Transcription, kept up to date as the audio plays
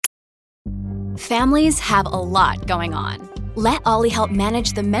Families have a lot going on. Let Ollie help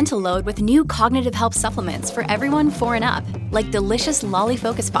manage the mental load with new cognitive help supplements for everyone 4 and up, like delicious Lolly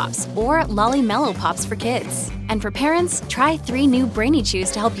Focus Pops or Lolly Mellow Pops for kids. And for parents, try 3 new Brainy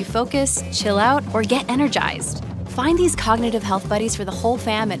Chews to help you focus, chill out, or get energized. Find these cognitive health buddies for the whole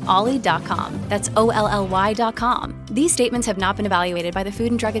fam at ollie.com. That's OLLY.com. These statements have not been evaluated by the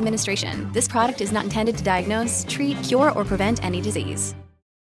Food and Drug Administration. This product is not intended to diagnose, treat, cure, or prevent any disease.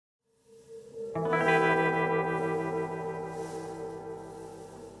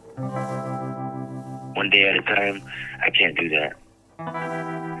 One day at a time, I can't do that.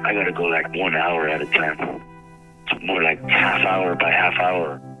 I gotta go like 1 hour at a time. It's more like half hour by half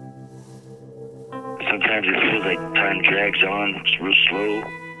hour. Sometimes it feels like time drags on, it's real slow.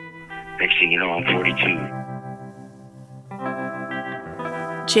 Next thing you know, I'm 42.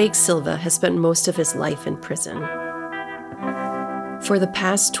 Jake Silva has spent most of his life in prison. For the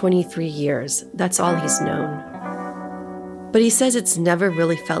past 23 years, that's all he's known. But he says it's never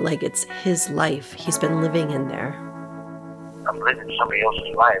really felt like it's his life he's been living in there. I'm living somebody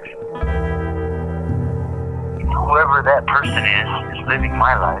else's life. Whoever that person is living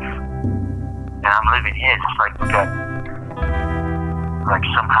my life. And I'm living his. It's like we got,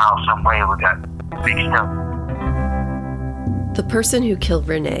 somehow, some way we got mixed up. The person who killed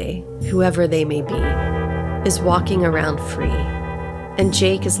Renee, whoever they may be, is walking around free. And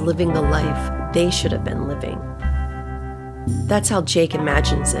Jake is living the life they should have been living. That's how Jake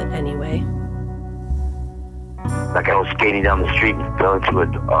imagines it, anyway. Like I was skating down the street and fell into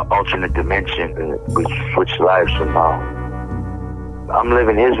an alternate dimension and we switched lives somehow. I'm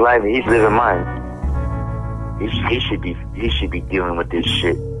living his life and he's living mine. He should be dealing with this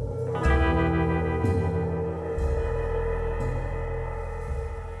shit.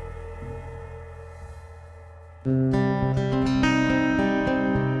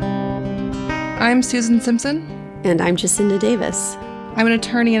 I'm Susan Simpson. And I'm Jacinda Davis. I'm an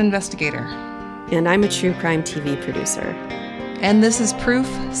attorney and investigator. And I'm a true crime TV producer. And this is Proof,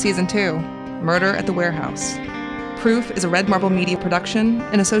 Season 2, Murder at the Warehouse. Proof is a Red Marble Media production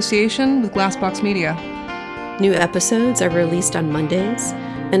in association with Glassbox Media. New episodes are released on Mondays,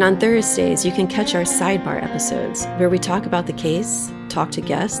 and on Thursdays you can catch our sidebar episodes where we talk about the case, talk to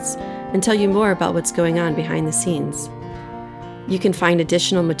guests, and tell you more about what's going on behind the scenes. You can find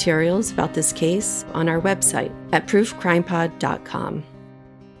additional materials about this case on our website at proofcrimepod.com.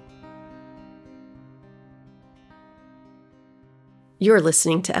 You're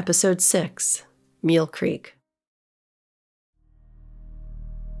listening to Episode 6, Mule Creek.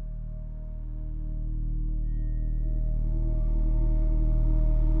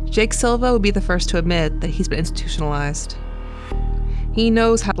 Jake Silva would be the first to admit that he's been institutionalized. He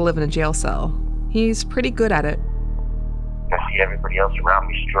knows how to live in a jail cell. He's pretty good at it. I see everybody else around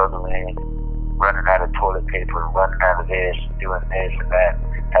me struggling, running out of toilet paper, running out of this, doing this and that,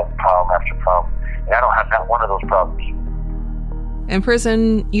 having problem after problem. And I don't have not one of those problems. In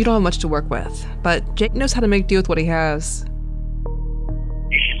prison, you don't have much to work with, but Jake knows how to make do with what he has.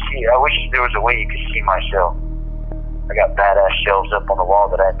 You should see, I wish there was a way you could see my cell. I got badass shelves up on the wall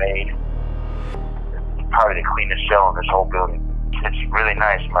that I made. It's probably the cleanest cell in this whole building. It's really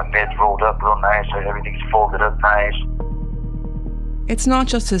nice. My bed's rolled up real nice, everything's folded up nice. It's not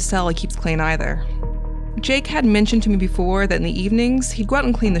just his cell he keeps clean either. Jake had mentioned to me before that in the evenings, he'd go out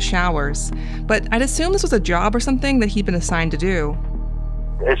and clean the showers, but I'd assume this was a job or something that he'd been assigned to do.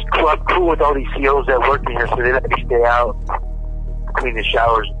 It's cool with all these COs that work in here, so they let me stay out, clean the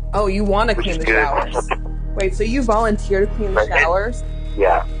showers. Oh, you want to clean the showers? Wait, so you volunteer to clean the showers?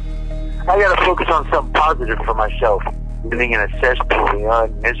 Yeah. I gotta focus on something positive for myself. Living in a cesspool,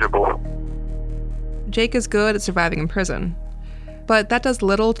 miserable. Jake is good at surviving in prison, but that does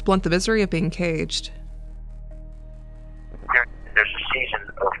little to blunt the misery of being caged. There's a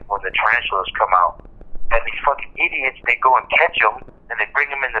season of when the tarantulas come out, and these fucking idiots, they go and catch them, and they bring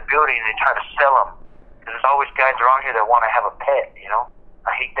them in the building, and they try to sell them. There's always guys around here that want to have a pet,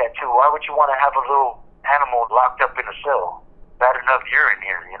 I hate that too. Why would you want to have a little animal locked up in a cell? Bad enough you're in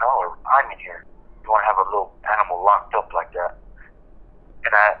here, or I'm in here. You want to have a little animal locked up like that.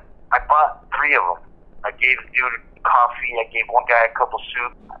 And I bought 3 of them. I gave a dude coffee, I gave one guy a cup of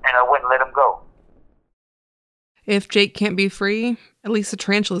soup, and I wouldn't let him go. If Jake can't be free, at least the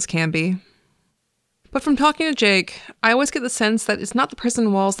tarantulas can be. But from talking to Jake, I always get the sense that it's not the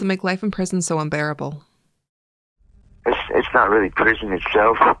prison walls that make life in prison so unbearable. It's not really prison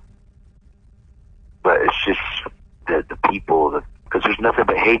itself, but it's just the people, because there's nothing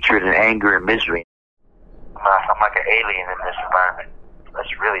but hatred and anger and misery. I'm like an alien in this environment.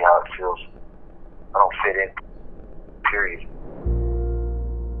 That's really how it feels. I don't fit in, period.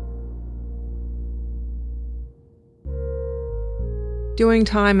 Doing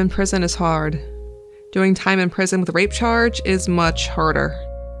time in prison is hard. Doing time in prison with a rape charge is much harder.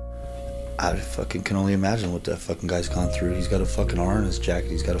 I fucking can only imagine what that fucking guy's gone through. He's got a fucking R on his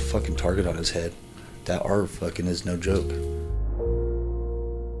jacket. He's got a fucking target on his head. That R fucking is no joke.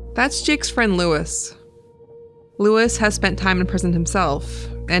 That's Jake's friend Lewis. Lewis has spent time in prison himself,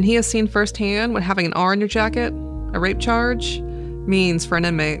 and he has seen firsthand what having an R on your jacket, a rape charge, means for an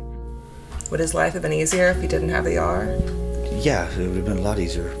inmate. Would his life have been easier if he didn't have the R? Yeah, it would have been a lot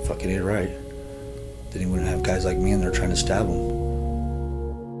easier. Fucking ain't right. Then he wouldn't have guys like me in there trying to stab him.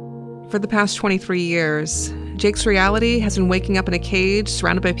 For the past 23 years, Jake's reality has been waking up in a cage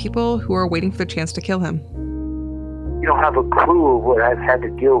surrounded by people who are waiting for their chance to kill him. You don't have a clue of what I've had to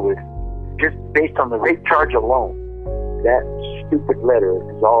deal with. Just based on the rape charge alone, that stupid letter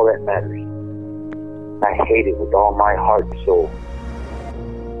is all that matters. I hate it with all my heart and soul.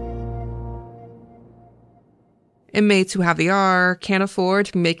 Inmates who have the R can't afford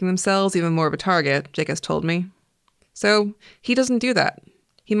to be making themselves even more of a target, Jake has told me. So he doesn't do that.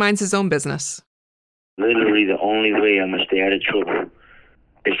 He minds his own business. Literally the only way I'm going to stay out of trouble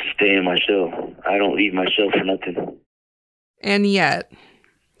is to stay in my cell. I don't leave my cell for nothing. And yet,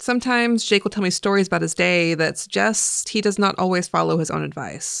 sometimes Jake will tell me stories about his day that suggest he does not always follow his own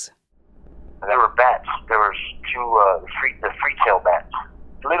advice. There were bats. There was two, the free-tail bats.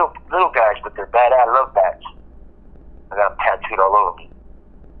 Little guys, but they're bad. I love bats. I got them tattooed all over me.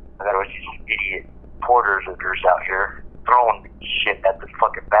 I got these idiot porters of yours out here throwing shit at the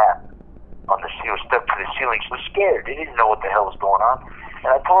fucking bat on the seal, stuck to the ceiling. So scared. They didn't know what the hell was going on.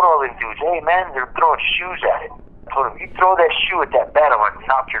 And I told all them dudes, hey man, they're throwing shoes at it. I told him, you throw that shoe at that bat, I'm gonna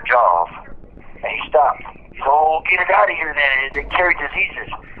knock your jaw off. And he stopped. He's oh, get it out of here then. They carry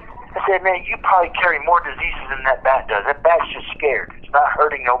diseases. I said, man, you probably carry more diseases than that bat does. That bat's just scared. It's not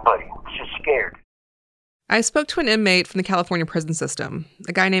hurting nobody. It's just scared. I spoke to an inmate from the California prison system,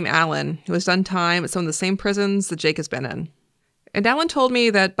 a guy named Alan, who has done time at some of the same prisons that Jake has been in. And Alan told me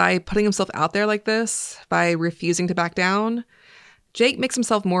that by putting himself out there like this, by refusing to back down, Jake makes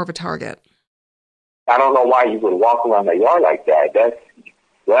himself more of a target. I don't know why you would walk around the yard like that. That's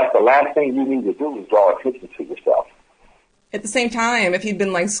the last thing you need to do is draw attention to yourself. At the same time, if he'd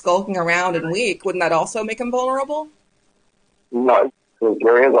been skulking around and weak, wouldn't that also make him vulnerable? No,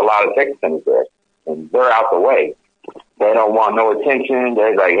 there is a lot of sex offenders there, and they're out the way. They don't want no attention.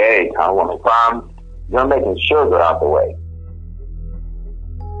 They're like, hey, I don't want no problem. They're making sure they're out the way.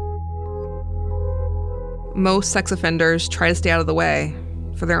 Most sex offenders try to stay out of the way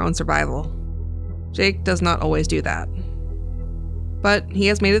for their own survival. Jake does not always do that. But he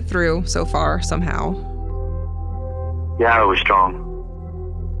has made it through so far, somehow. Yeah, I was strong.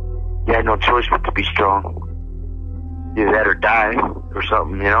 You had no choice but to be strong. Either that or die or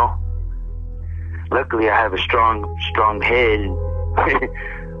something, you know? Luckily, I have a strong head,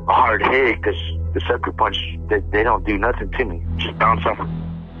 a hard head, because the sucker punch, they don't do nothing to me. Just bounce off.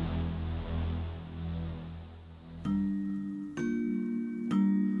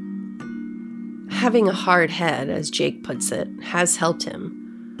 Having a hard head, as Jake puts it, has helped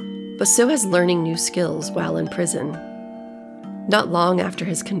him. But so has learning new skills while in prison. Not long after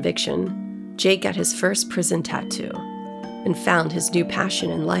his conviction, Jake got his first prison tattoo and found his new passion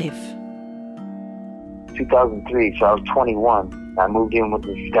in life. 2003, so I was 21. I moved in with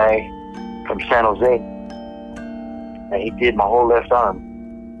this guy from San Jose, and he did my whole left arm.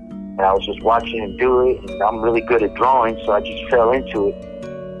 And I was just watching him do it, and I'm really good at drawing, so I just fell into it.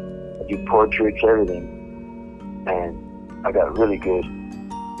 I do portraits, everything, and I got really good.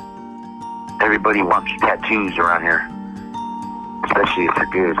 Everybody wants tattoos around here, especially if they're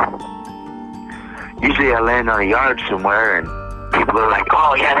good. Usually I land on a yard somewhere and people are like,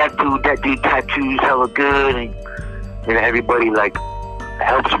 oh yeah, that dude tattoos hella good, and everybody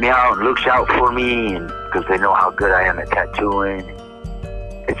helps me out and looks out for me, and because they know how good I am at tattooing.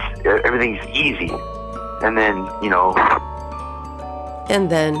 Everything's easy. And then, And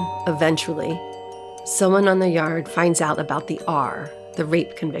then, eventually, someone on the yard finds out about the R, the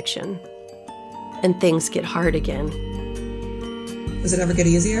rape conviction. And things get hard again. Does it ever get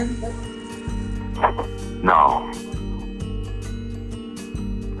easier?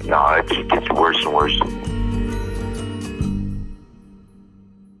 No, it just gets worse and worse.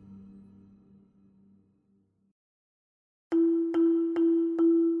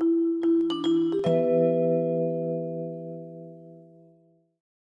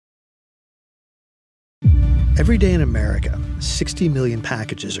 Every day in America, 60 million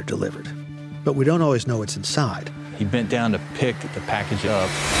packages are delivered, but we don't always know what's inside. He bent down to pick the package up.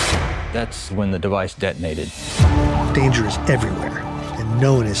 That's when the device detonated. Danger is everywhere, and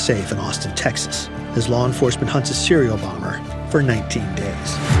no one is safe in Austin, Texas, as law enforcement hunts a serial bomber for 19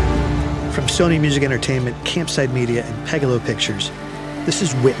 days. From Sony Music Entertainment, Campside Media, and Pegalo Pictures, this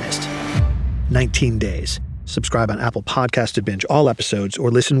is Witnessed. 19 Days. Subscribe on Apple Podcasts to binge all episodes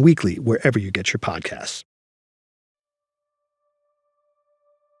or listen weekly wherever you get your podcasts.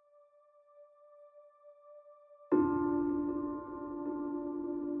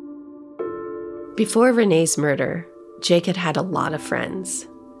 Before Renee's murder, Jake had had a lot of friends.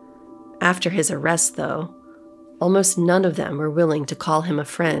 After his arrest, though, almost none of them were willing to call him a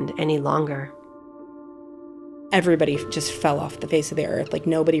friend any longer. Everybody just fell off the face of the earth. Like,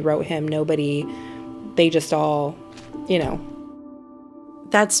 nobody wrote him, they just all,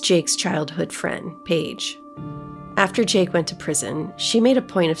 That's Jake's childhood friend, Paige. After Jake went to prison, she made a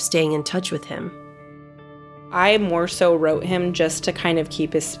point of staying in touch with him. I more so wrote him just to kind of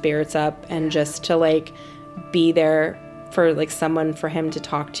keep his spirits up and just to, be there for, someone for him to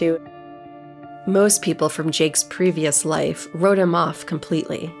talk to. Most people from Jake's previous life wrote him off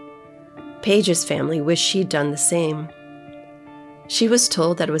completely. Paige's family wished she'd done the same. She was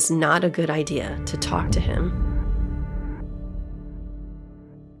told that it was not a good idea to talk to him.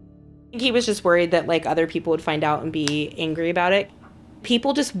 He was just worried that, other people would find out and be angry about it.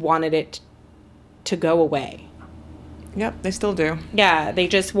 People just wanted it to go away. Yep, they still do. Yeah, they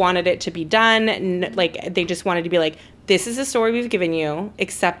just wanted it to be done. They just wanted to be like, this is the story we've given you,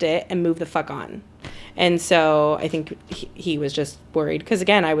 accept it, and move the fuck on. And so I think he was just worried. Because,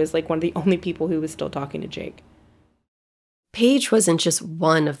 again, I was, one of the only people who was still talking to Jake. Paige wasn't just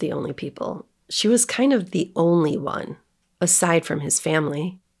one of the only people. She was kind of the only one, aside from his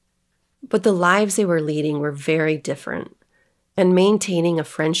family. But the lives they were leading were very different. And maintaining a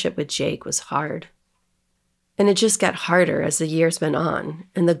friendship with Jake was hard. And it just got harder as the years went on,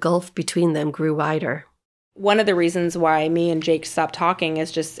 and the gulf between them grew wider. One of the reasons why me and Jake stopped talking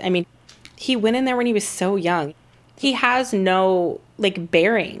is just, he went in there when he was so young. He has no,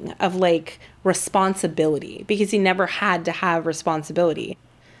 bearing of, responsibility, because he never had to have responsibility.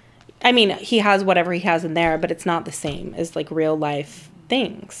 He has whatever he has in there, but it's not the same as, real life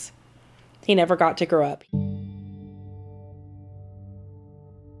things. He never got to grow up.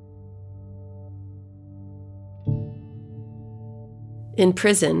 In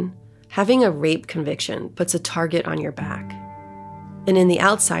prison, having a rape conviction puts a target on your back. And in the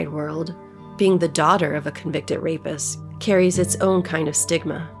outside world, being the daughter of a convicted rapist carries its own kind of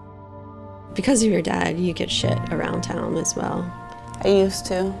stigma. Because of your dad, you get shit around town as well. I used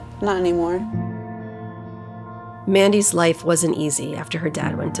to, not anymore. Mandy's life wasn't easy after her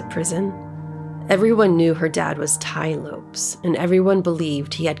dad went to prison. Everyone knew her dad was Ty Lopes, and everyone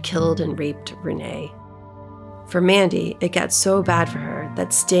believed he had killed and raped Renee. For Mandy, it got so bad for her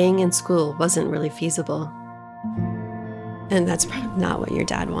that staying in school wasn't really feasible. And that's probably not what your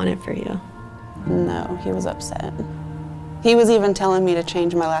dad wanted for you. No, he was upset. He was even telling me to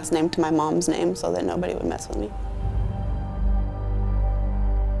change my last name to my mom's name so that nobody would mess with me.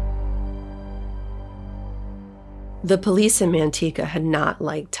 The police in Manteca had not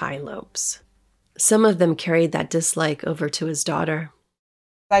liked Ty Lopes. Some of them carried that dislike over to his daughter.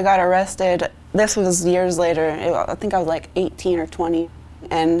 I got arrested. This was years later. I think I was 18 or 20.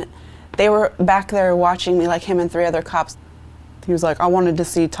 And they were back there watching me, him and 3 other cops. He was like, I wanted to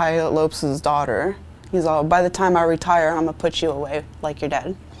see Ty Lopes' daughter. He's all, by the time I retire, I'm going to put you away like your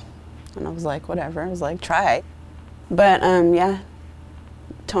dad. And I was like, whatever. I was like, try. But, yeah,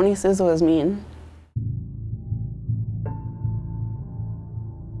 Tony Souza was mean.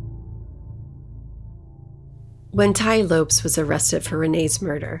 When Ty Lopes was arrested for Renee's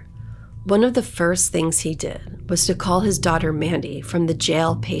murder, one of the first things he did was to call his daughter Mandy from the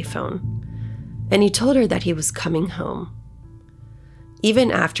jail payphone, and he told her that he was coming home. Even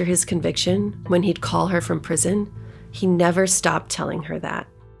after his conviction, when he'd call her from prison, he never stopped telling her that.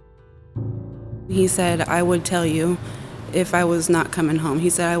 He said, I would tell you if I was not coming home. He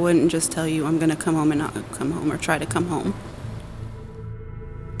said, I wouldn't just tell you I'm going to come home and not come home or try to come home.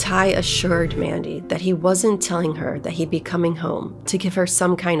 Ty assured Mandy that he wasn't telling her that he'd be coming home to give her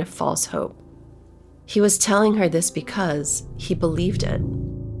some kind of false hope. He was telling her this because he believed it.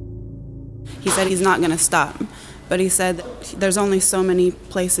 He said he's not going to stop, but he said that there's only so many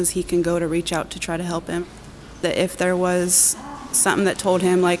places he can go to reach out to try to help him. That if there was something that told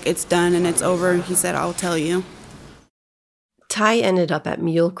him, it's done and it's over, he said, I'll tell you. Ty ended up at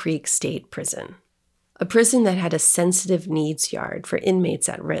Mule Creek State Prison, a prison that had a sensitive needs yard for inmates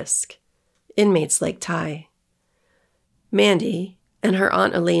at risk, inmates like Ty. Mandy and her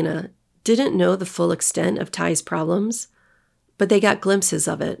Aunt Elena didn't know the full extent of Ty's problems, but they got glimpses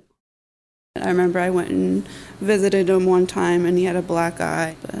of it. I remember I went and visited him one time and he had a black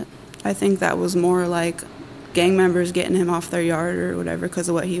eye, but I think that was more gang members getting him off their yard or whatever because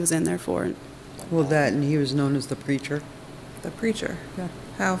of what he was in there for. Well, that, and he was known as the preacher. The preacher? Yeah.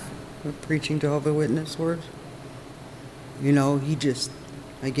 How? For preaching Jehovah's Witness words. You know, he just,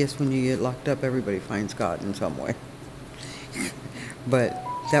 I guess when you get locked up, everybody finds God in some way. But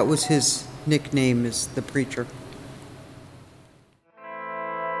that was his nickname, is the preacher.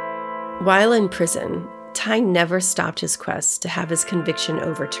 While in prison, Ty never stopped his quest to have his conviction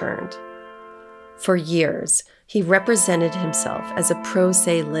overturned. For years, he represented himself as a pro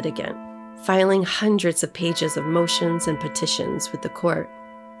se litigant, filing hundreds of pages of motions and petitions with the court.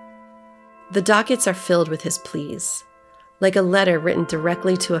 The dockets are filled with his pleas, like a letter written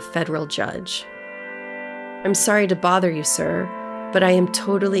directly to a federal judge. "I'm sorry to bother you, sir, but I am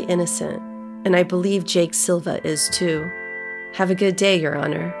totally innocent, and I believe Jake Silva is too. Have a good day, Your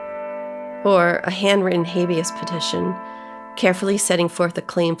Honor." Or a handwritten habeas petition, carefully setting forth a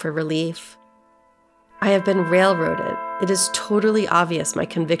claim for relief. "I have been railroaded. It is totally obvious my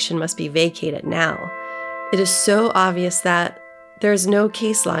conviction must be vacated now. It is so obvious that there is no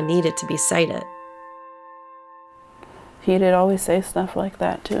case law needed to be cited." He did always say stuff like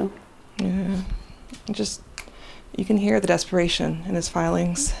that, too. Yeah. You can hear the desperation in his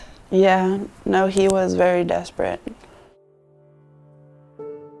filings. Yeah, no, he was very desperate.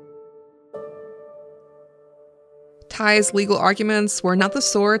 Ty's legal arguments were not the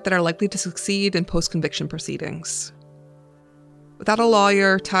sort that are likely to succeed in post-conviction proceedings. Without a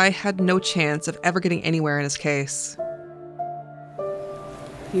lawyer, Ty had no chance of ever getting anywhere in his case.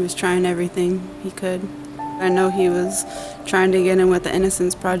 He was trying everything he could. I know he was trying to get in with the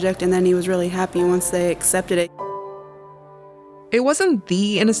Innocence Project, and then he was really happy once they accepted it. It wasn't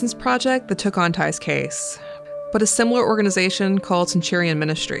the Innocence Project that took on Ty's case, but a similar organization called Centurion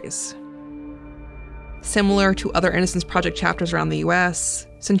Ministries. Similar to other Innocence Project chapters around the U.S.,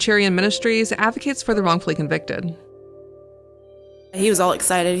 Centurion Ministries advocates for the wrongfully convicted. He was all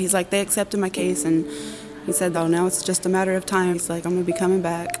excited. He's like, they accepted my case, and he said, oh, now it's just a matter of time. He's like, I'm going to be coming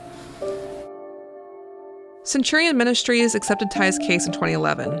back. Centurion Ministries accepted Ty's case in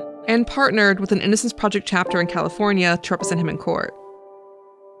 2011 and partnered with an Innocence Project chapter in California to represent him in court.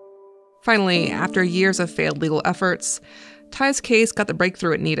 Finally, after years of failed legal efforts, Ty's case got the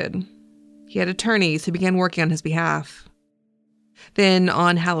breakthrough it needed. He had attorneys who began working on his behalf. Then,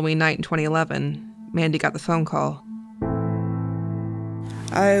 on Halloween night in 2011, Mandy got the phone call.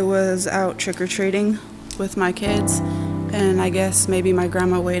 I was out trick-or-treating with my kids, and I guess maybe my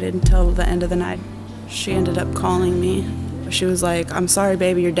grandma waited until the end of the night. She ended up calling me. She was like, I'm sorry,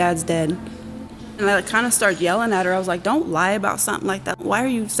 baby, your dad's dead. And I kind of started yelling at her. I was like, don't lie about something like that. Why are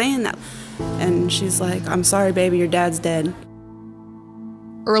you saying that? And she's like, I'm sorry, baby, your dad's dead.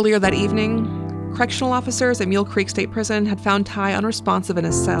 Earlier that evening, correctional officers at Mule Creek State Prison had found Ty unresponsive in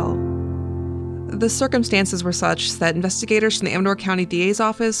his cell. The circumstances were such that investigators from the Amador County DA's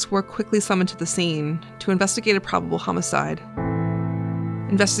office were quickly summoned to the scene to investigate a probable homicide.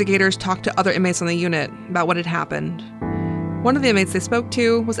 Investigators talked to other inmates on the unit about what had happened. One of the inmates they spoke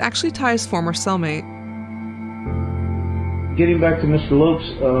to was actually Ty's former cellmate. Getting back to Mr.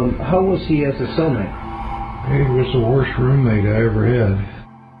 Lopes, how was he as a cellmate? He was the worst roommate I ever had.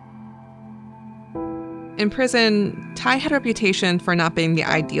 In prison, Ty had a reputation for not being the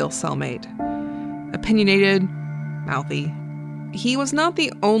ideal cellmate. Opinionated, mouthy. He was not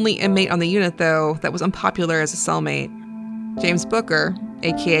the only inmate on the unit, though, that was unpopular as a cellmate. James Booker,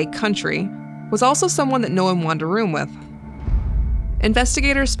 aka Country, was also someone that no one wanted to room with.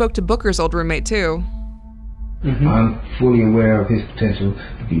 Investigators spoke to Booker's old roommate, too. Mm-hmm. I'm fully aware of his potential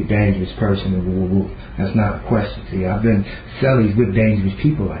to be a dangerous person. That's not a question. See, I've been cellies with dangerous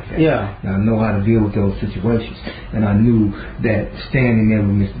people like that. Yeah. And I know how to deal with those situations. And I knew that standing there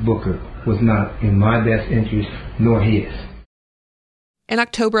with Mr. Booker was not in my best interest, nor his. In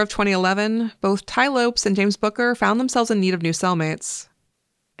October of 2011, both Ty Lopes and James Booker found themselves in need of new cellmates.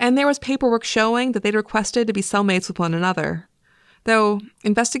 And there was paperwork showing that they'd requested to be cellmates with one another. Though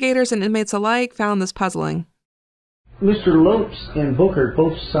investigators and inmates alike found this puzzling. Mr. Lopes and Booker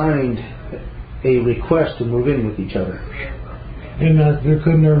both signed a request to move in with each other. And I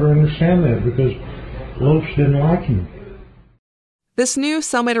could never understand that because Lopes didn't like him. This new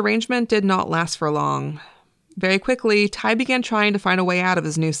cellmate arrangement did not last for long. Very quickly, Ty began trying to find a way out of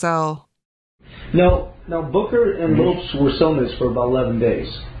his new cell. Now Booker and Lopes were cellmates for about 11 days.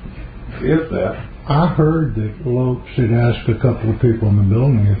 If that. I heard that Lopes had asked a couple of people in the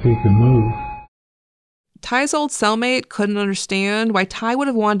building if he could move. Ty's old cellmate couldn't understand why Ty would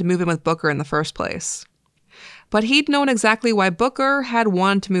have wanted to move in with Booker in the first place. But he'd known exactly why Booker had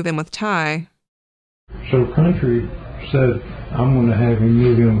wanted to move in with Ty. So Country said, I'm going to have him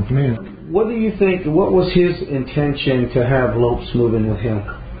move in with me. What do you think, what was his intention to have Lopes move in with him?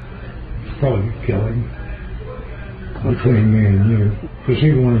 Probably kill him. Between me and you. Because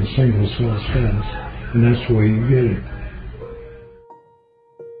he wanted single cell status. And that's the way you get it.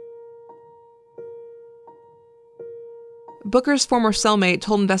 Booker's former cellmate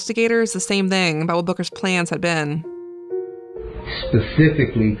told investigators the same thing about what Booker's plans had been.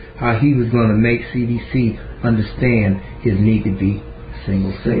 Specifically, how he was going to make CDC understand his need to be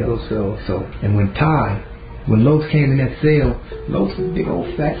single cell. And when Lopes came in that cell, Lopes was a big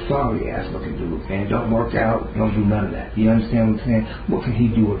old fat sorry ass looking dude, man. Don't work out, don't do none of that. You understand what I'm saying? What can he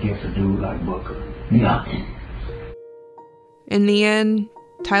do against a dude like Booker? Nothing. In the end,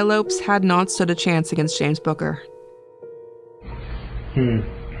 Ty Lopes had not stood a chance against James Booker.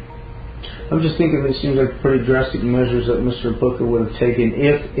 I'm just thinking it seems like pretty drastic measures that Mr. Booker would have taken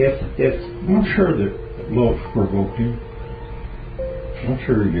if... I'm sure that Lopes provoked him. I'm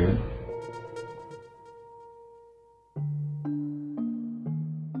sure he did.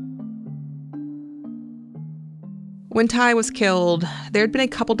 When Ty was killed, there had been a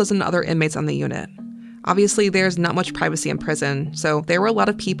couple dozen other inmates on the unit. Obviously, there's not much privacy in prison, so there were a lot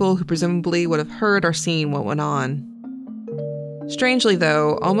of people who presumably would have heard or seen what went on. Strangely,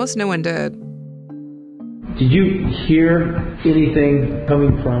 though, almost no one did. Did you hear anything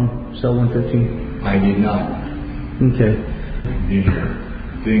coming from cell 115? I did not. Okay. Did hear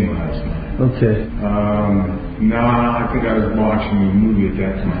a thing last night. Okay. I think I was watching a movie at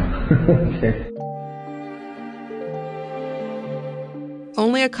that time. Okay.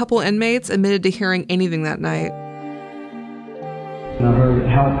 Only a couple inmates admitted to hearing anything that night. And I heard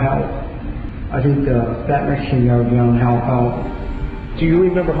how I think that Mexican guy was young, how do you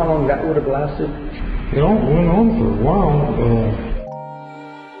remember how long that would have lasted? It all went on for a while.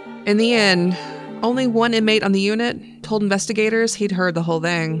 In the end, only one inmate on the unit told investigators he'd heard the whole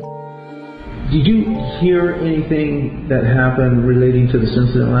thing. Did you hear anything that happened relating to this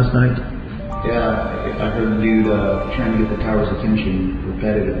incident last night? Yeah, I heard the dude trying to get the tower's attention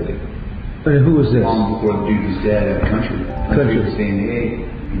repetitively. And who was this? Long before the dude was dead at Country. Country was saying, hey,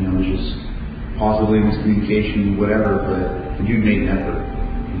 it was just possibly miscommunication, whatever, but the dude made an effort,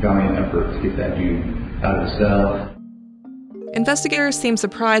 a valiant effort to get that dude out of the cell. Investigators seemed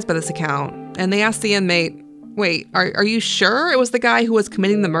surprised by this account, and they asked the inmate, wait, are you sure it was the guy who was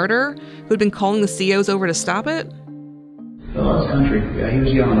committing the murder, who'd been calling the COs over to stop it? Oh, that was Country. Yeah, he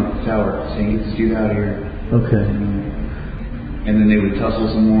was yelling at the tower, saying, get this dude out of here. Okay. And then they would tussle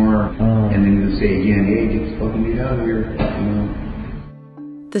some more, and then he would say again, hey, get this fucking dude out of here,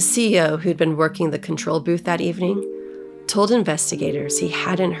 The CEO, who'd been working the control booth that evening, told investigators he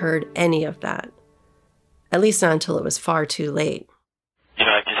hadn't heard any of that. At least not until it was far too late.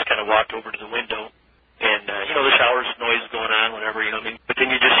 I just kind of walked over to the window, and, the shower's noise going on, whatever, but then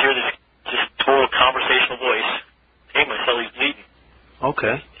you just hear this just total conversational voice. Hey, my celly's bleeding.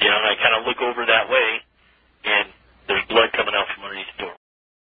 Okay. And I kind of look over that way, and there's blood coming out from underneath the door.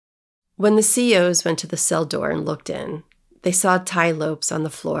 When the COs went to the cell door and looked in, they saw Ty Lopes on the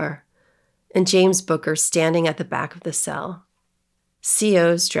floor and James Booker standing at the back of the cell.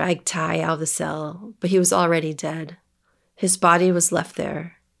 COs dragged Ty out of the cell, but he was already dead. His body was left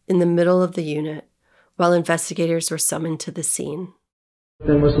there, in the middle of the unit, while investigators were summoned to the scene.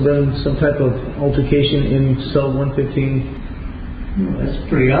 There must have been some type of altercation in cell 115. That's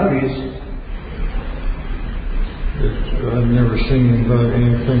pretty obvious. I've never seen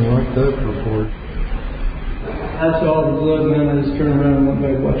anything like that before. I saw the blood, man. I just turned around and went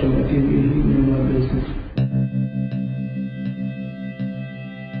back watching my TV, eating my business.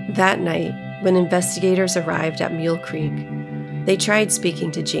 That night, when investigators arrived at Mule Creek, they tried speaking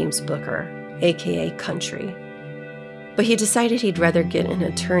to James Booker, aka Country. But he decided he'd rather get an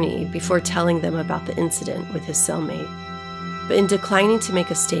attorney before telling them about the incident with his cellmate. But in declining to make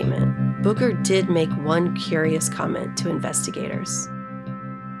a statement, Booker did make one curious comment to investigators.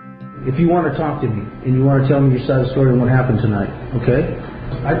 If you want to talk to me, and you want to tell me your side of the story and what happened tonight, okay?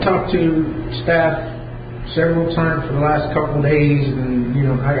 I talked to staff several times for the last couple of days, and,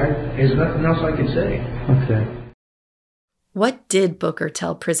 there's nothing else I can say. Okay. What did Booker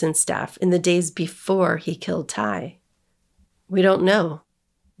tell prison staff in the days before he killed Ty? We don't know.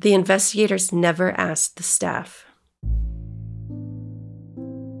 The investigators never asked the staff.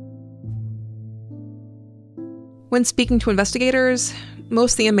 When speaking to investigators,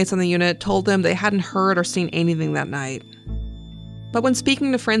 most of the inmates on the unit told them they hadn't heard or seen anything that night. But when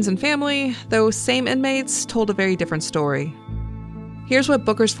speaking to friends and family, those same inmates told a very different story. Here's what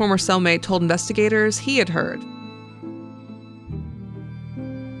Booker's former cellmate told investigators he had heard.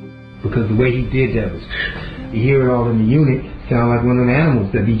 Because the way he did that was, you hear it all in the unit, sound like one of them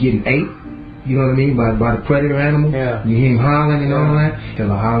animals that be getting ate. You know what I mean? By the predator animal. Yeah. You hear him hollering and all that. Till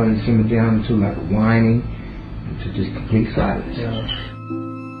the hollering simmered down into like a whining, into just complete silence. Yeah.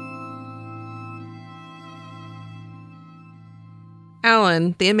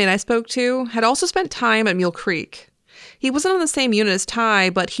 Alan, the inmate I spoke to, had also spent time at Mule Creek. He wasn't on the same unit as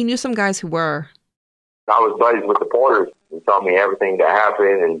Ty, but he knew some guys who were. I was buddies with the porters. He told me everything that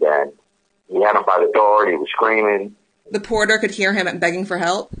happened, and then he had him by the door, and he was screaming. The porter could hear him begging for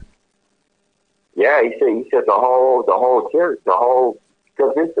help? Yeah, he said the whole church, because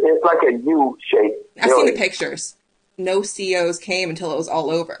it's like a U-shaped I've seen building. the pictures. No COs came until it was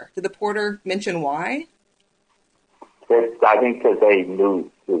all over. Did the porter mention why? I think because they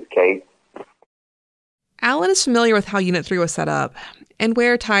knew his case. Alan is familiar with how Unit 3 was set up and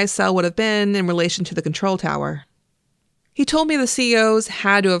where Ty's cell would have been in relation to the control tower. He told me the COs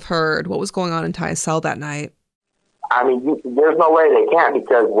had to have heard what was going on in Ty's cell that night. I mean, there's no way they can't,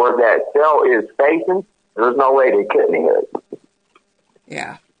 because where that cell is facing, there's no way they couldn't hear it.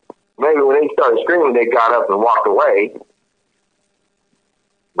 Yeah. Maybe when they started screaming, they got up and walked away.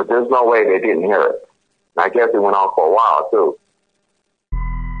 But there's no way they didn't hear it. I guess it went on for a while, too.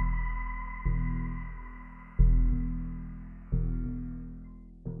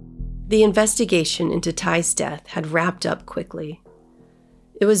 The investigation into Ty's death had wrapped up quickly.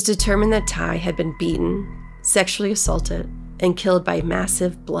 It was determined that Ty had been beaten, sexually assaulted, and killed by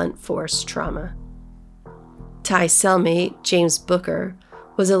massive blunt force trauma. Ty's cellmate, James Booker,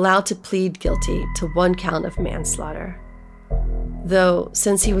 was allowed to plead guilty to 1 count of manslaughter. Though,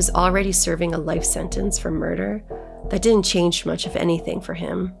 since he was already serving a life sentence for murder, that didn't change much of anything for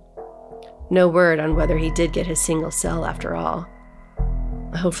him. No word on whether he did get his single cell after all.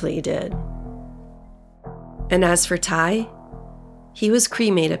 Hopefully he did. And as for Ty, he was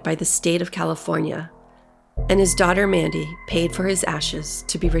cremated by the state of California, and his daughter Mandy paid for his ashes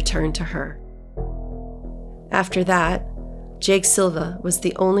to be returned to her. After that, Jake Silva was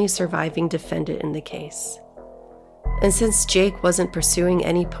the only surviving defendant in the case. And since Jake wasn't pursuing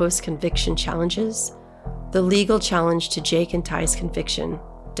any post-conviction challenges, the legal challenge to Jake and Ty's conviction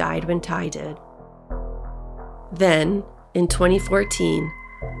died when Ty did. Then, in 2014,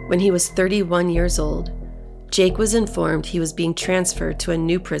 when he was 31 years old, Jake was informed he was being transferred to a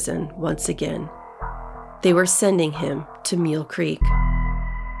new prison once again. They were sending him to Mule Creek.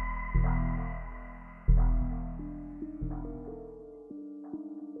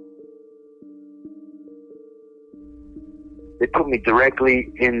 They put me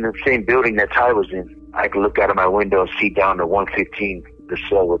directly in the same building that Ty was in. I could look out of my window and see down to 115, the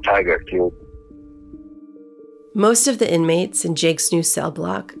cell where Ty got killed. Most of the inmates in Jake's new cell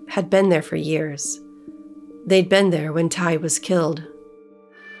block had been there for years. They'd been there when Ty was killed.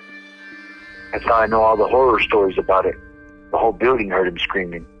 That's how I know all the horror stories about it. The whole building heard him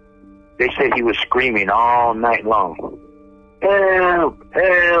screaming. They said he was screaming all night long. Help!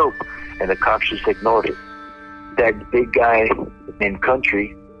 Help! And the cops just ignored it. That big guy named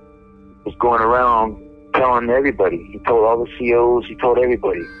Country was going around telling everybody. He told all the COs, he told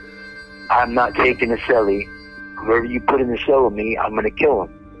everybody, I'm not taking a cellie. Whoever you put in the cell with me, I'm going to kill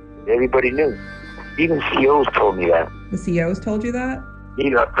him. Everybody knew. Even COs told me that. The COs told you that?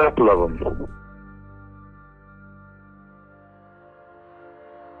 Yeah, a couple of them.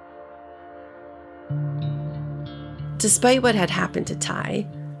 Despite what had happened to Ty,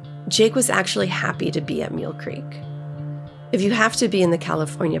 Jake was actually happy to be at Mule Creek. If you have to be in the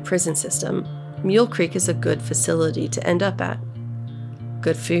California prison system, Mule Creek is a good facility to end up at.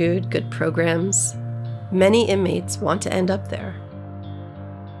 Good food, good programs. Many inmates want to end up there.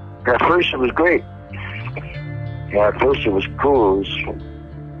 At first it was great. Yeah, at first it was cool.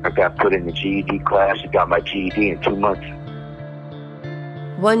 I got put in the GED class. I got my GED in 2 months.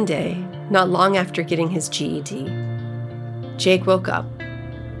 One day, not long after getting his GED, Jake woke up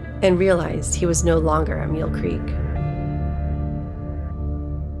and realized he was no longer at Mule Creek.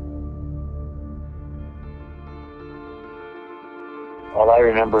 All I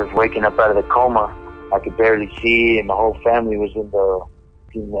remember is waking up out of the coma. I could barely see, and my whole family was in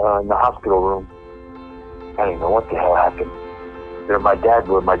the hospital room. I didn't know what the hell happened. There, my dad,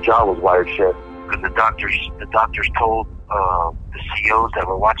 where my jaw was wired shut, because the doctors told the COs that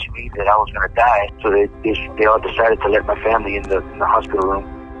were watching me that I was gonna die. So they all decided to let my family in the hospital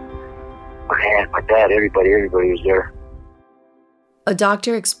room. My aunt, my dad, everybody was there. A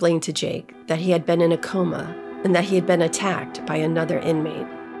doctor explained to Jake that he had been in a coma and that he had been attacked by another inmate.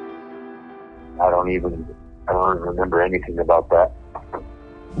 I don't even remember anything about that.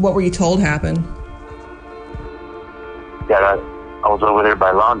 What were you told happened? That I was over there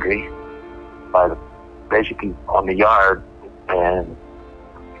by laundry, basically on the yard, And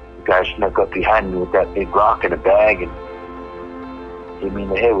the guy snuck up behind me with that big rock in a bag and hit me in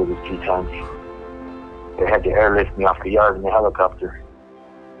the head with it 3 times. They had to airlift me off the yard in the helicopter.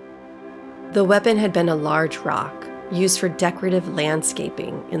 The weapon had been a large rock used for decorative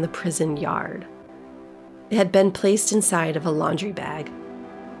landscaping in the prison yard. It had been placed inside of a laundry bag.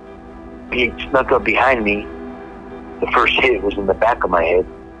 He snuck up behind me. The first hit was in the back of my head.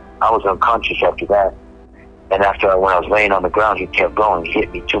 I was unconscious after that. And when I was laying on the ground, he kept going. He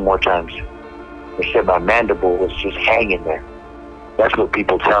hit me 2 more times. They said my mandible was just hanging there. That's what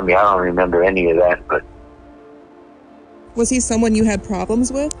people tell me. I don't remember any of that, but... Was he someone you had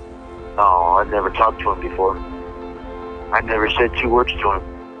problems with? No, I'd never talked to him before. I never said 2 words to him.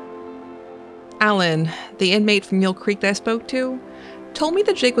 Alan, the inmate from Mule Creek that I spoke to, told me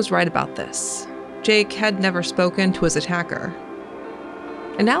that Jake was right about this. Jake had never spoken to his attacker.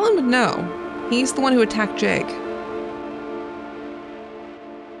 And Alan would know. He's the one who attacked Jake.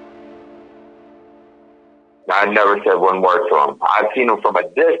 I never said 1 word to him. I've seen him from a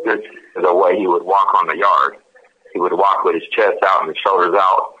distance, the way he would walk on the yard. He would walk with his chest out and his shoulders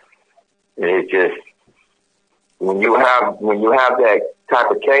out. And it just, when you have that type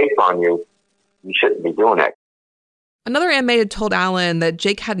of case on you, you shouldn't be doing that. Another inmate had told Alan that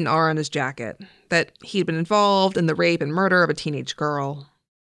Jake had an R on his jacket, that he'd been involved in the rape and murder of a teenage girl.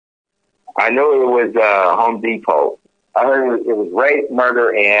 I knew it was Home Depot. I heard it was rape,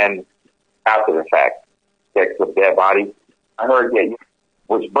 murder, and after the fact, sex with dead body. I heard that,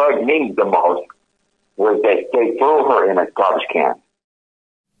 which bugged me the most, was that they threw her in a garbage can.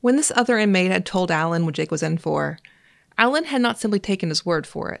 When this other inmate had told Alan what Jake was in for, Alan had not simply taken his word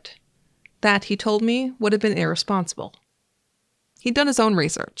for it. That, he told me, would have been irresponsible. He'd done his own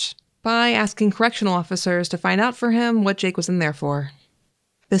research by asking correctional officers to find out for him what Jake was in there for.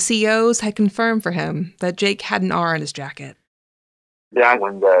 The COs had confirmed for him that Jake had an R on his jacket. Then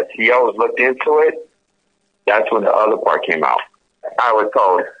when the COs looked into it, that's when the other part came out. I was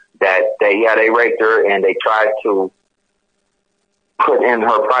told that they raped her and they tried to put in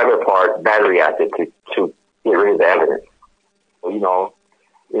her private part battery acid to get rid of the evidence. You know,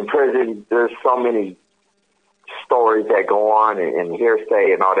 in prison, there's so many stories that go on and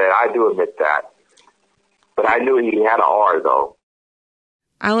hearsay and all that. I do admit that. But I knew he had an R, though.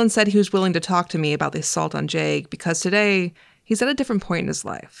 Alan said he was willing to talk to me about the assault on Jake because today he's at a different point in his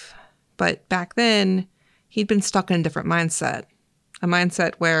life. But back then, he'd been stuck in a different mindset. A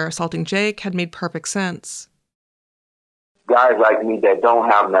mindset where assaulting Jake had made perfect sense. Guys like me that don't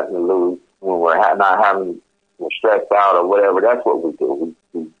have nothing to lose when we're we're stressed out or whatever, that's what we do.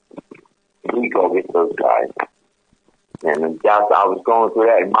 We go get those guys. And I was going through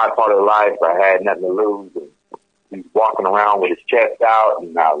that in my part of life. I had nothing to lose. And he's walking around with his chest out,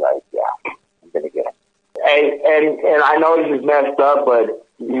 and I was like, yeah, I'm going to get him. And I know he was messed up, but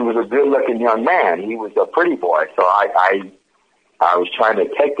he was a good-looking young man. He was a pretty boy, so I was trying to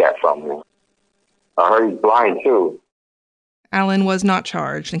take that from him. I heard he's blind, too. Alan was not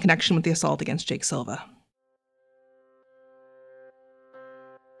charged in connection with the assault against Jake Silva.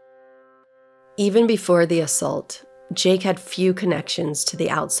 Even before the assault, Jake had few connections to the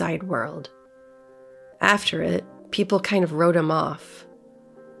outside world. After it, people kind of wrote him off.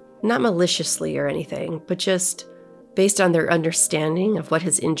 Not maliciously or anything, but just based on their understanding of what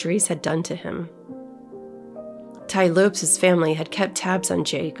his injuries had done to him. Ty Lopes' family had kept tabs on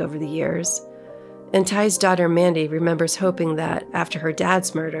Jake over the years, and Ty's daughter Mandy remembers hoping that, after her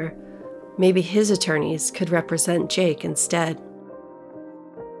dad's murder, maybe his attorneys could represent Jake instead.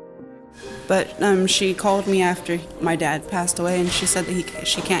 But she called me after my dad passed away, and she said that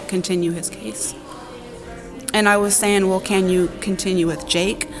she can't continue his case. And I was saying, well, can you continue with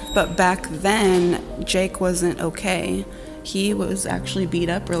Jake? But back then, Jake wasn't okay. He was actually beat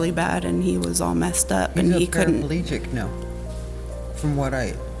up really bad, and he was all messed up, and he couldn't. He's paraplegic now, from what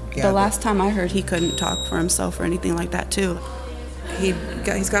I gather. The last time I heard, he couldn't talk for himself or anything like that, too.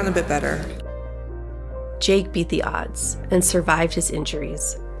 He's gotten a bit better. Jake beat the odds and survived his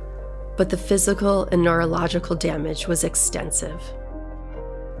injuries, but the physical and neurological damage was extensive.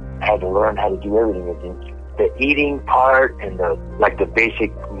 I had to learn how to do everything again. The eating part and the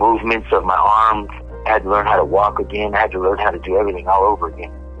basic movements of my arms. I had to learn how to walk again. I had to learn how to do everything all over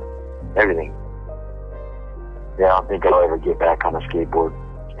again. Everything. Yeah, I don't think I'll ever get back on a skateboard.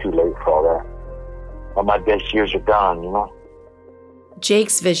 It's too late for all that. All my best years are gone, you know?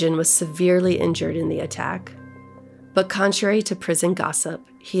 Jake's vision was severely injured in the attack, but contrary to prison gossip,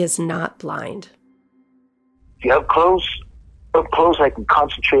 he is not blind. See, up close I can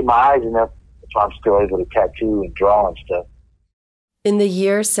concentrate my eyes enough so I'm still able to tattoo and draw and stuff. In the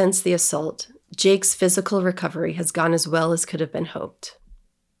year since the assault, Jake's physical recovery has gone as well as could have been hoped.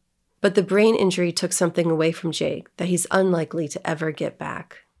 But the brain injury took something away from Jake that he's unlikely to ever get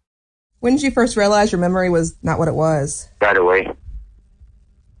back. When did you first realize your memory was not what it was? Right away.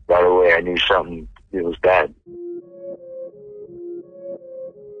 Right away, I knew something, it was bad.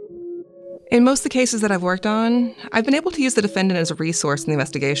 In most of the cases that I've worked on, I've been able to use the defendant as a resource in the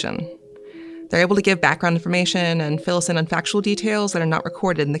investigation. They're able to give background information and fill us in on factual details that are not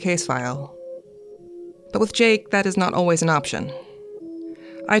recorded in the case file. But with Jake, that is not always an option.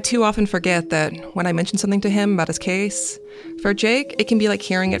 I too often forget that when I mention something to him about his case, for Jake, it can be like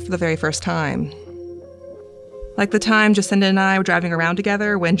hearing it for the very first time. Like the time Jacinda and I were driving around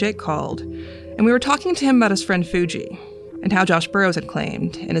together when Jake called, and we were talking to him about his friend Fuji, and how Josh Burrows had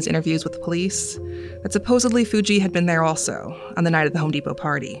claimed, in his interviews with the police, that supposedly Fuji had been there also, on the night of the Home Depot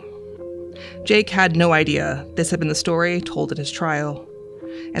party. Jake had no idea this had been the story told at his trial,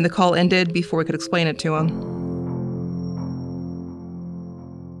 and the call ended before we could explain it to him.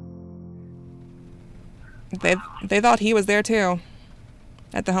 They thought he was there too,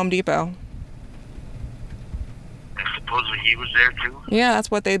 at the Home Depot. And supposedly he was there too? Yeah,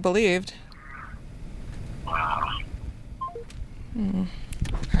 that's what they believed. Wow.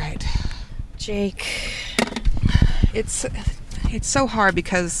 Right. Jake. It's so hard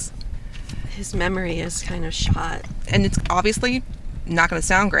because his memory is kind of shot. And it's obviously not going to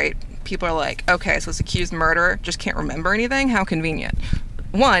sound great. People are like, okay, so this accused murderer just can't remember anything? How convenient.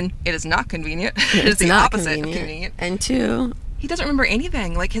 One, it is not convenient. It is the opposite of convenient. And two, he doesn't remember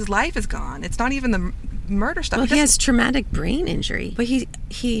anything. Like, his life is gone. It's not even the murder stuff. Well, he has traumatic brain injury. But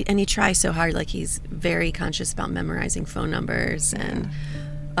he tries so hard. Like, he's very conscious about memorizing phone numbers. And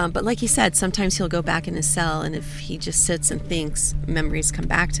but like he said, sometimes he'll go back in his cell, and if he just sits and thinks, memories come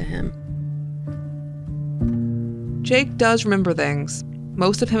back to him. Jake does remember things.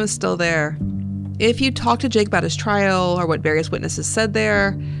 Most of him is still there. If you talk to Jake about his trial or what various witnesses said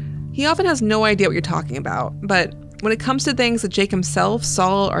there, he often has no idea what you're talking about. But when it comes to things that Jake himself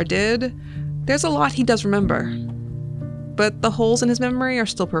saw or did, there's a lot he does remember. But the holes in his memory are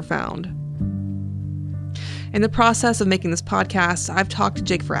still profound. In the process of making this podcast, I've talked to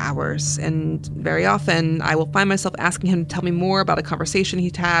Jake for hours, and very often I will find myself asking him to tell me more about a conversation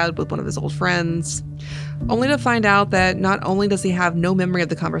he'd had with one of his old friends, only to find out that not only does he have no memory of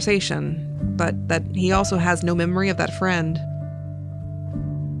the conversation, but that he also has no memory of that friend.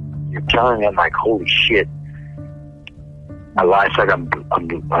 You're telling me, I'm like, holy shit. My life's like I'm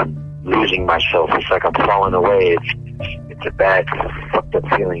losing myself. It's like I'm falling away. It's a bad, fucked up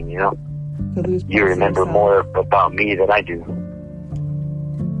feeling, you know? You remember more about me than I do.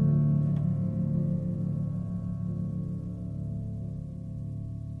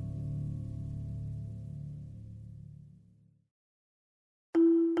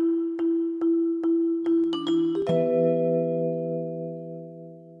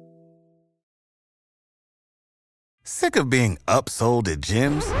 Sick of being upsold at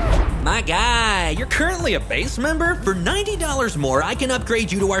gyms? My guy, you're currently a base member? For $90 more, I can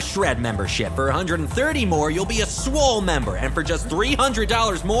upgrade you to our Shred membership. For $130 more, you'll be a Swole member. And for just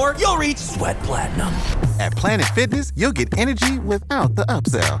 $300 more, you'll reach Sweat Platinum. At Planet Fitness, you'll get energy without the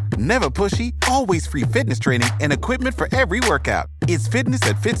upsell. Never pushy, always free fitness training and equipment for every workout. It's fitness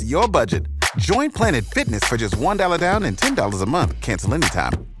that fits your budget. Join Planet Fitness for just $1 down and $10 a month. Cancel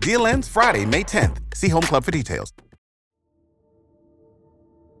anytime. Deal ends Friday, May 10th. See Home Club for details.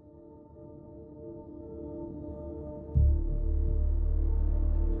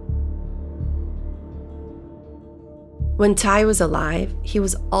 When Ty was alive, he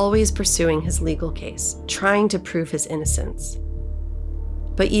was always pursuing his legal case, trying to prove his innocence.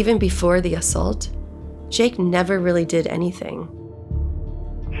 But even before the assault, Jake never really did anything.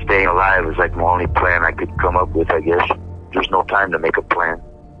 Staying alive is like the only plan I could come up with, I guess. There's no time to make a plan.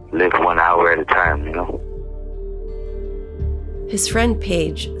 Live 1 hour at a time, you know? His friend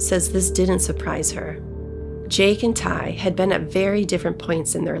Paige says this didn't surprise her. Jake and Ty had been at very different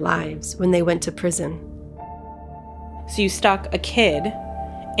points in their lives when they went to prison. So you stuck a kid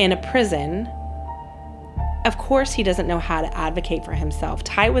in a prison. Of course he doesn't know how to advocate for himself.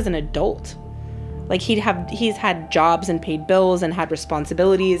 Ty was an adult. Like he's had jobs and paid bills and had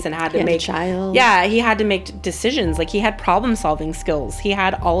responsibilities and had to make a child. Yeah, he had to make decisions. Like he had problem solving skills. He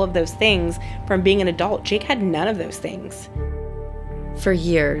had all of those things from being an adult. Jake had none of those things. For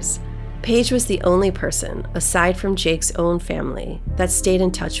years, Paige was the only person, aside from Jake's own family, that stayed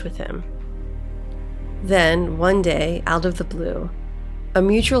in touch with him. Then, one day, out of the blue, a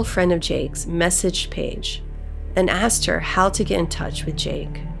mutual friend of Jake's messaged Paige and asked her how to get in touch with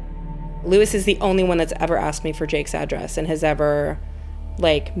Jake. Lewis is the only one that's ever asked me for Jake's address and has ever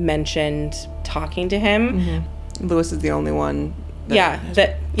like, mentioned talking to him. Mm-hmm. Lewis is the only one that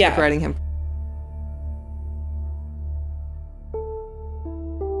kept writing him.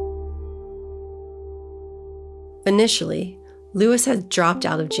 Initially, Lewis had dropped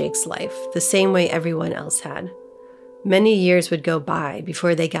out of Jake's life the same way everyone else had. Many years would go by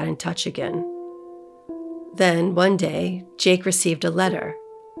before they got in touch again. Then, one day, Jake received a letter.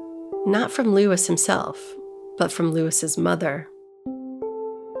 Not from Lewis himself, but from Lewis's mother.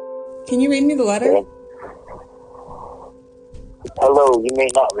 Can you read me the letter? Hello, you may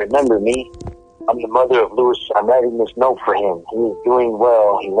not remember me. I'm the mother of Lewis. I'm writing this note for him. He is doing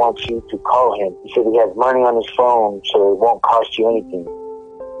well. He wants you to call him. He said he has money on his phone, so it won't cost you anything.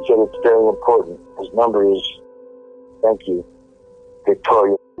 He said it's very important. His number is, thank you,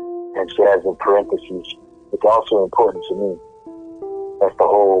 Victoria. And she has in parentheses, it's also important to me. That's the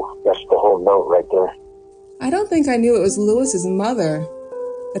whole note right there. I don't think I knew it was Lewis's mother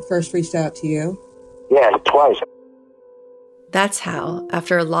that first reached out to you. Yeah, twice. That's how,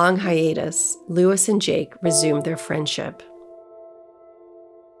 after a long hiatus, Lewis and Jake resumed their friendship.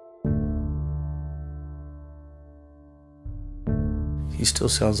 He still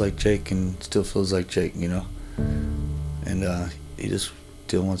sounds like Jake and still feels like Jake, you know? And he just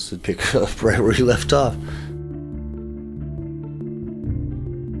still wants to pick up right where he left off.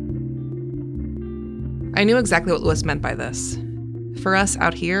 I knew exactly what Lewis meant by this. For us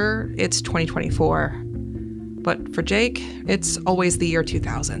out here, it's 2024. But for Jake, it's always the year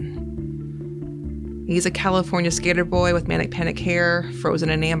 2000. He's a California skater boy with manic panic hair, frozen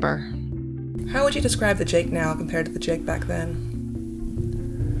in amber. How would you describe the Jake now compared to the Jake back then?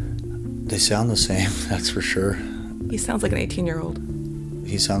 They sound the same, that's for sure. He sounds like an 18-year-old.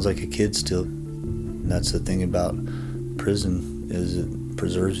 He sounds like a kid still. And that's the thing about prison, is it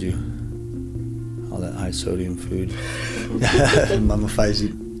preserves you. All that high sodium food mummifies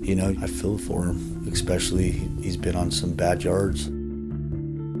you. You know, I feel for him, especially he's been on some bad yards.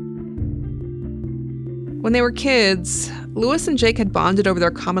 When they were kids, Lewis and Jake had bonded over their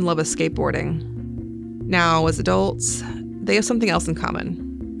common love of skateboarding. Now, as adults, they have something else in common.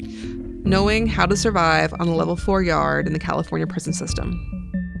 Knowing how to survive on a level 4 yard in the California prison system.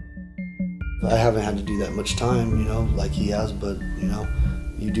 I haven't had to do that much time, you know, like he has, but, you know,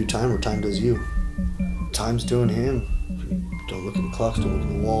 you do time or time does you. Time's doing him. Don't look at the clocks, don't look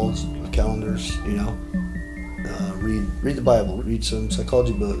at the walls, the calendars, you know. Read the Bible, read some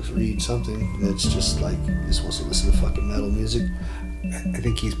psychology books, read something that's just like, just wants to listen to fucking metal music. I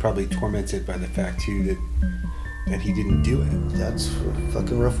think he's probably tormented by the fact, too, that he didn't do it. That's a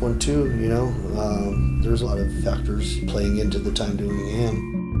fucking rough one, too, you know. There's a lot of factors playing into the time doing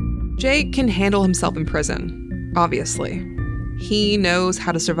him. Jake can handle himself in prison, obviously. He knows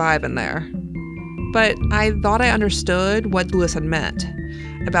how to survive in there. But I thought I understood what Lewis had meant,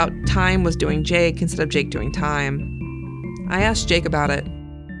 about time was doing Jake instead of Jake doing time. I asked Jake about it.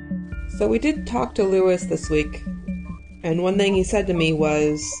 So we did talk to Lewis this week, and one thing he said to me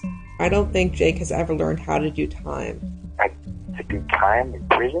was, I don't think Jake has ever learned how to do time. To do time in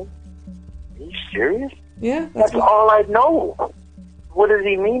prison? Are you serious? Yeah. That's all I know. What does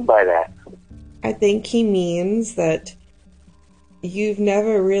he mean by that? I think he means that you've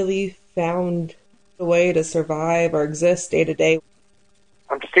never really found a way to survive or exist day to day.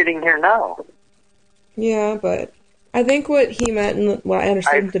 I'm sitting here now. Yeah, but I think what he meant and what I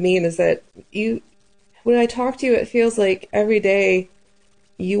understood him to mean is that when I talk to you, it feels like every day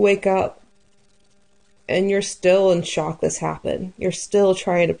you wake up and you're still in shock this happened. You're still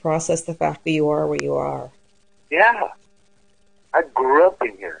trying to process the fact that you are where you are. Yeah. I grew up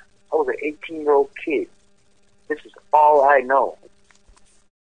in here. I was an 18-year-old kid. This is all I know.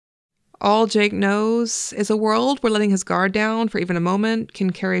 All Jake knows is a world where letting his guard down for even a moment can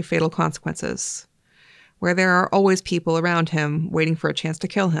carry fatal consequences, where there are always people around him waiting for a chance to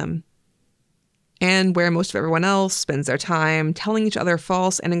kill him, and where most of everyone else spends their time telling each other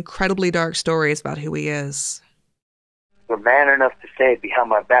false and incredibly dark stories about who he is. They're man enough to say it behind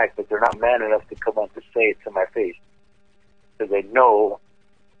my back, but they're not man enough to come up to say it to my face. Because they know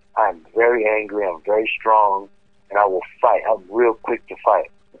I'm very angry, I'm very strong, and I will fight. I'm real quick to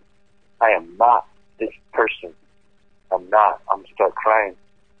fight. I am not this person. I'm not. I'm gonna start crying.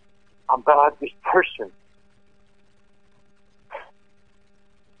 I'm not this person.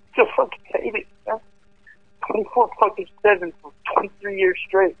 Just fucking hate it, man. 24/7 for 23 years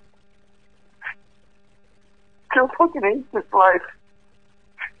straight. Just fucking hate this life.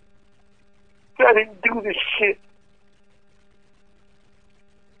 I didn't do this shit.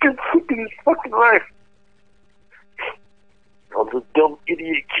 Just fucking this fucking life. I was a dumb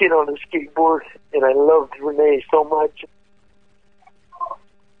idiot kid on a skateboard, and I loved Renee so much.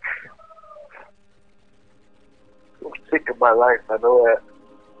 sick of my life. I know that.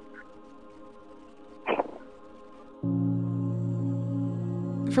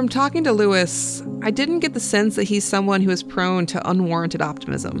 From talking to Lewis, I didn't get the sense that he's someone who is prone to unwarranted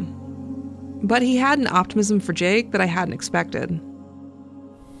optimism. But he had an optimism for Jake that I hadn't expected.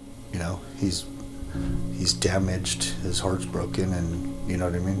 You know, he's damaged, his heart's broken, and you know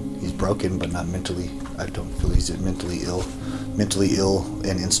what I mean? He's broken, but not mentally. I don't feel he's mentally ill. Mentally ill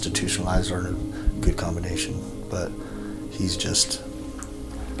and institutionalized aren't a good combination, but he's just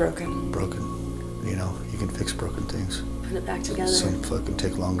broken. You know, you can fix broken things. Put it back together. Some fucking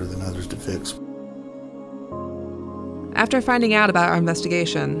take longer than others to fix. After finding out about our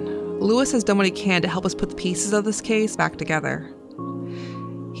investigation, Lewis has done what he can to help us put the pieces of this case back together.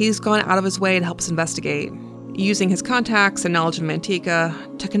 He's gone out of his way to help us investigate, using his contacts and knowledge of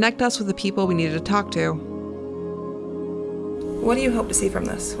Manteca to connect us with the people we needed to talk to. What do you hope to see from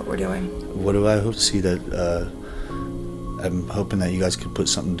this, what we're doing? What do I hope to see? That I'm hoping that you guys could put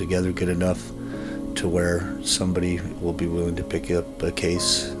something together good enough to where somebody will be willing to pick up a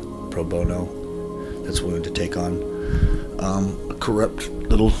case pro bono that's willing to take on a corrupt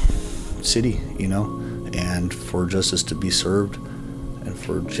little city, you know, and for justice to be served, and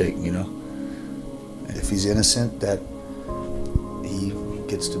for Jake, you know, if he's innocent, that he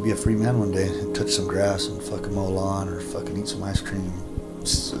gets to be a free man one day and touch some grass and fucking mow a lawn or fucking eat some ice cream.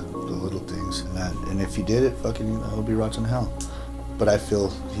 Just the little things. And if he did it, fucking, you know, he'll be rotten in hell. But I feel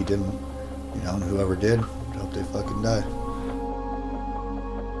he didn't, you know, and whoever did, I hope they fucking die.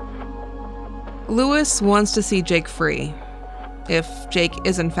 Lewis wants to see Jake free, if Jake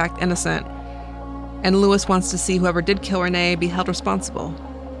is in fact innocent. And Lewis wants to see whoever did kill Renee be held responsible,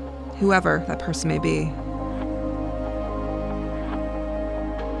 whoever that person may be.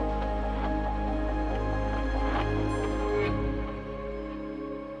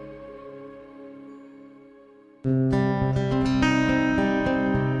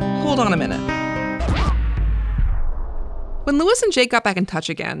 Hold on a minute. When Lewis and Jake got back in touch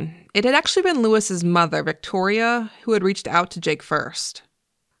again, it had actually been Lewis's mother, Victoria, who had reached out to Jake first,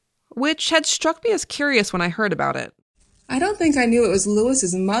 which had struck me as curious when I heard about it. I don't think I knew it was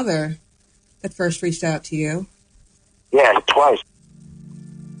Lewis's mother that first reached out to you. Yeah, twice.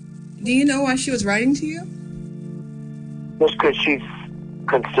 Do you know why she was writing to you? Just because she's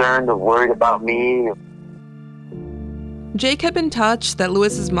concerned or worried about me. Jake had been touched that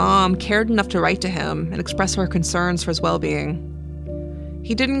Lewis's mom cared enough to write to him and express her concerns for his well-being.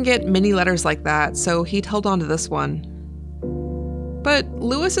 He didn't get many letters like that, so he'd held on to this one. But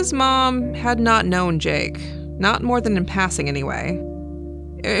Lewis's mom had not known Jake, not more than in passing anyway.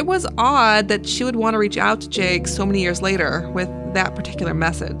 It was odd that she would want to reach out to Jake so many years later with that particular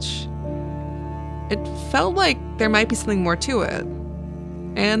message. It felt like there might be something more to it.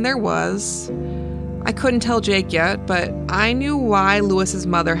 And there was. I couldn't tell Jake yet, but I knew why Lewis's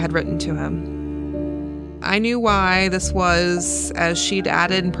mother had written to him. I knew why this was, as she'd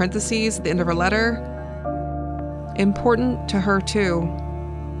added in parentheses at the end of her letter, important to her too.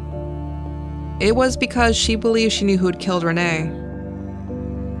 It was because she believed she knew who had killed Renee.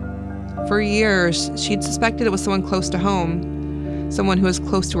 For years, she'd suspected it was someone close to home, someone who was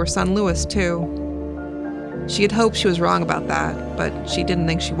close to her son Lewis too. She had hoped she was wrong about that, but she didn't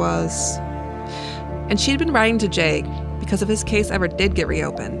think she was. And she'd been writing to Jake because if his case ever did get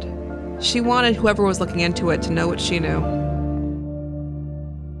reopened, she wanted whoever was looking into it to know what she knew.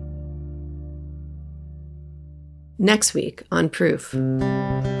 Next week on Proof.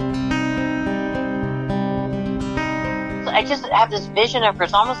 I just have this vision of her.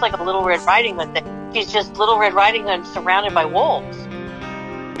 It's almost like a Little Red Riding Hood thing. She's just Little Red Riding Hood surrounded by wolves.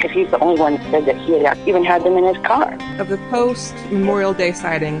 Because he's the only one who said that he had even had them in his car. Of the post-Memorial Day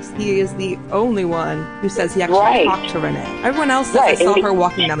sightings, he is the only one who says he actually talked to Renee. Everyone else says they saw her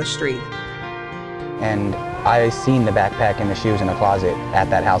walking down the street. And I seen the backpack and the shoes in the closet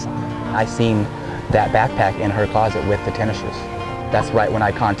at that house. I seen that backpack in her closet with the tennis shoes. That's right when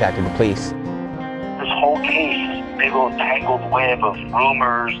I contacted the police. This whole case is a big old tangled web of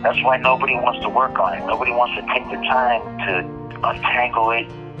rumors. That's why nobody wants to work on it. Nobody wants to take the time to untangle it.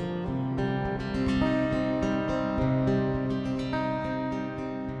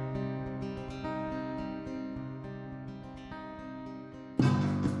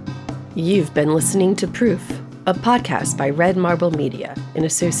 You've been listening to Proof, a podcast by Red Marble Media in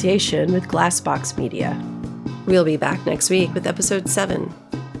association with Glassbox Media. We'll be back next week with episode 7.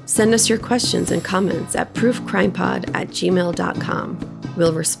 Send us your questions and comments at proofcrimepod@gmail.com.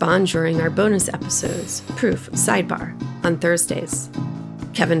 We'll respond during our bonus episodes, Proof Sidebar, on Thursdays.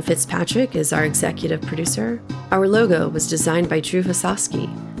 Kevin Fitzpatrick is our executive producer. Our logo was designed by Drew Hasowski,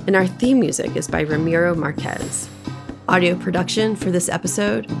 and our theme music is by Ramiro Marquez. Audio production for this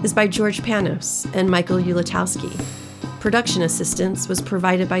episode is by George Panos and Michael Ulatowski. Production assistance was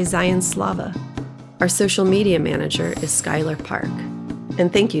provided by Zion Slava. Our social media manager is Skylar Park.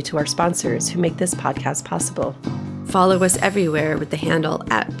 And thank you to our sponsors who make this podcast possible. Follow us everywhere with the handle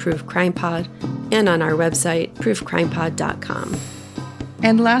 @ProofCrimePod and on our website, proofcrimepod.com.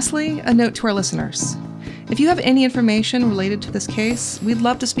 And lastly, a note to our listeners. If you have any information related to this case, we'd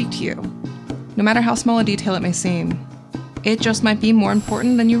love to speak to you, no matter how small a detail it may seem. It just might be more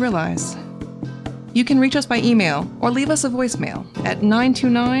important than you realize. You can reach us by email or leave us a voicemail at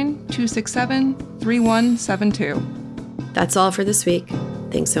 929-267-3172. That's all for this week.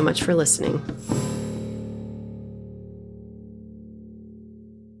 Thanks so much for listening.